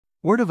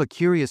Word of a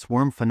curious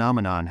worm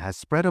phenomenon has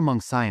spread among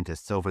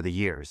scientists over the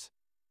years.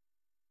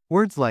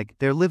 Words like,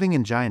 "they're living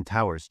in giant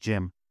towers,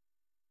 Jim."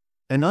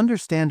 An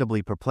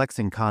understandably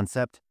perplexing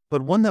concept,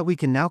 but one that we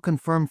can now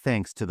confirm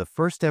thanks to the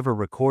first ever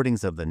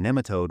recordings of the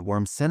nematode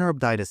worm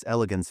Caenorhabditis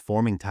elegans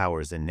forming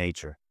towers in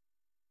nature.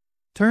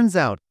 Turns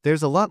out,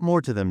 there's a lot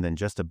more to them than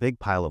just a big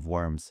pile of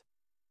worms.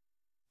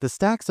 The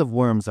stacks of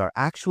worms are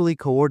actually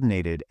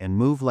coordinated and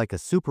move like a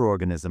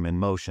superorganism in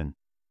motion.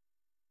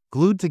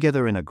 Glued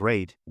together in a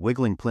great,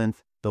 wiggling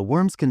plinth, the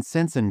worms can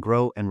sense and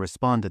grow and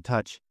respond to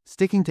touch,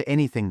 sticking to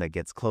anything that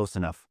gets close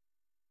enough.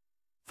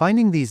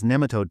 Finding these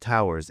nematode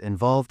towers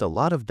involved a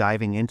lot of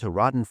diving into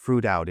rotten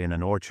fruit out in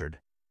an orchard.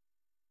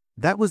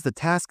 That was the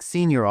task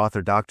senior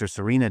author Dr.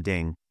 Serena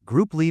Ding,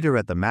 group leader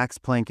at the Max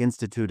Planck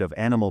Institute of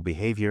Animal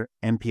Behavior,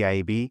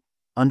 MPIAB,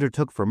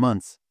 undertook for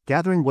months,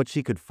 gathering what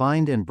she could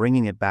find and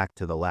bringing it back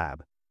to the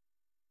lab.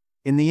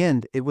 In the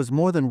end, it was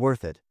more than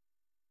worth it.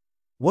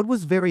 What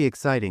was very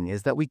exciting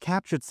is that we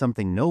captured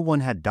something no one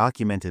had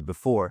documented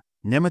before: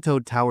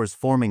 nematode towers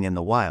forming in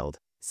the wild,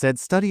 said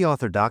study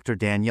author Dr.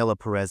 Daniela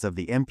Perez of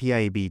the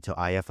MPIAB to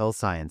IFL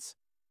Science.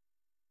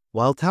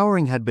 While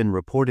towering had been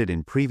reported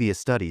in previous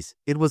studies,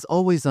 it was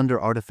always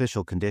under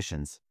artificial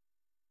conditions.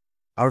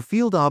 Our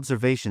field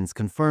observations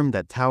confirmed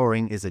that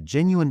towering is a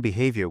genuine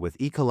behavior with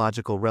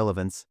ecological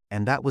relevance,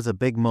 and that was a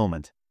big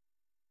moment.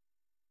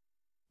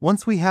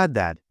 Once we had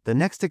that, the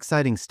next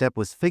exciting step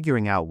was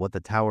figuring out what the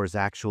towers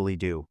actually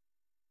do.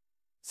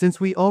 Since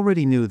we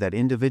already knew that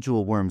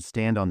individual worms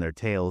stand on their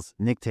tails,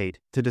 nictate,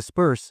 to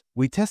disperse,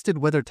 we tested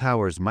whether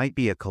towers might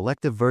be a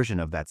collective version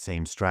of that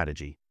same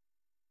strategy.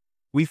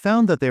 We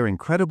found that they're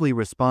incredibly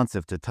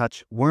responsive to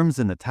touch. Worms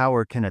in the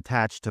tower can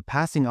attach to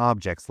passing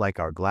objects like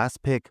our glass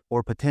pick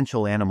or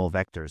potential animal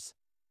vectors.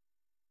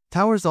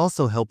 Towers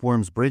also help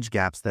worms bridge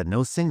gaps that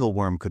no single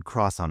worm could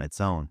cross on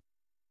its own.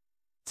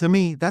 To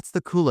me, that's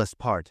the coolest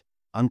part,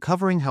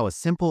 uncovering how a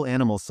simple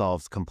animal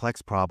solves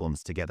complex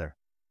problems together.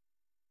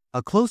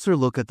 A closer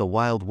look at the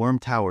wild worm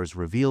towers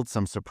revealed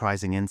some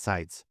surprising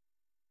insights.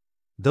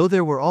 Though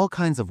there were all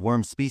kinds of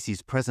worm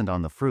species present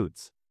on the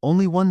fruits,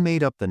 only one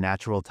made up the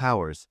natural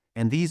towers,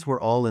 and these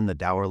were all in the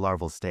dour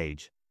larval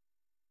stage.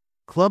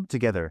 Clubbed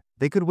together,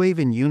 they could wave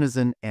in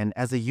unison and,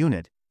 as a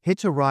unit,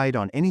 hitch a ride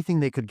on anything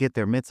they could get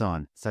their mitts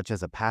on, such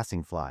as a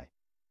passing fly.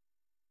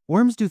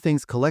 Worms do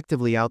things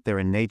collectively out there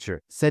in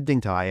nature, said Ding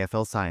to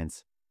IFL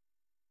Science.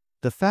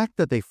 The fact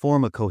that they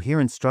form a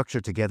coherent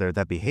structure together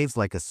that behaves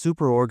like a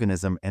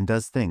superorganism and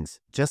does things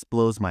just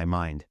blows my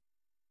mind.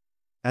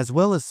 As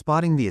well as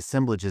spotting the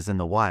assemblages in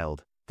the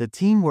wild, the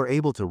team were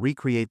able to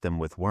recreate them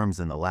with worms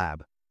in the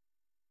lab.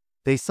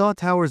 They saw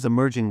towers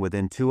emerging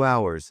within 2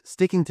 hours,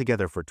 sticking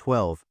together for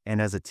 12, and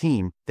as a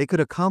team, they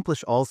could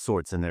accomplish all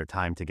sorts in their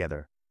time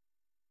together.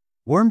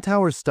 Worm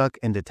towers stuck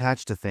and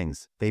detached to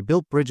things. They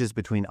built bridges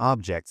between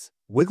objects,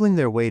 wiggling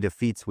their way to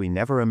feats we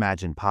never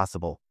imagined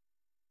possible.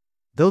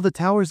 Though the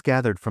towers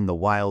gathered from the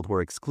wild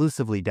were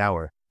exclusively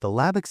dour, the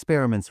lab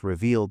experiments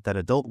revealed that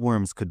adult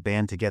worms could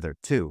band together,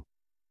 too.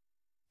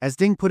 As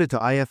Ding put it to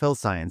IFL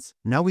Science,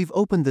 now we've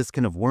opened this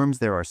can of worms,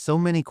 there are so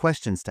many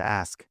questions to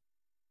ask.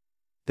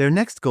 Their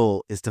next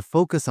goal is to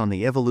focus on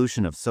the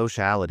evolution of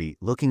sociality,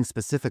 looking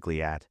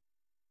specifically at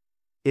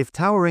if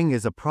towering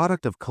is a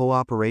product of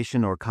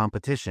cooperation or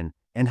competition,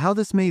 and how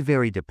this may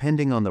vary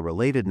depending on the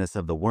relatedness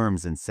of the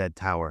worms in said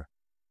tower.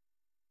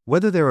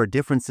 Whether there are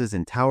differences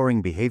in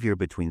towering behavior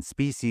between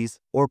species,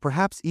 or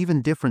perhaps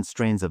even different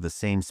strains of the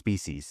same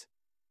species.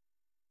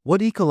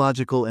 What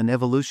ecological and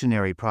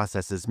evolutionary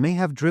processes may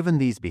have driven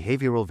these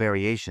behavioral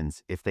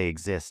variations, if they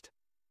exist?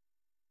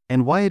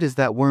 And why it is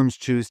that worms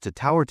choose to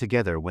tower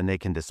together when they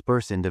can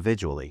disperse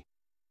individually.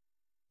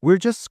 We're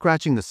just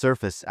scratching the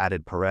surface,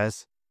 added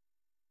Perez.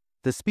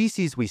 The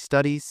species we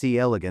study, C.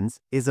 elegans,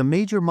 is a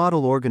major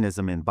model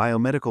organism in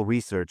biomedical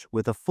research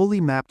with a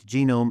fully mapped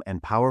genome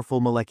and powerful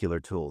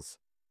molecular tools.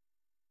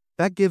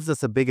 That gives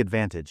us a big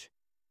advantage.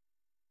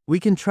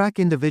 We can track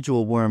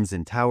individual worms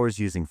in towers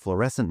using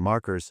fluorescent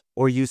markers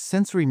or use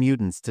sensory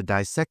mutants to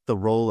dissect the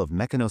role of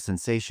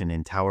mechanosensation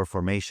in tower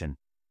formation.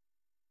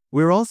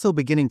 We're also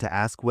beginning to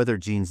ask whether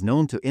genes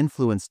known to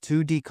influence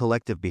 2D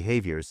collective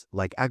behaviors,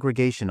 like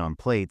aggregation on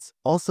plates,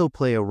 also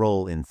play a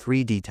role in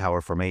 3D tower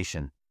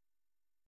formation.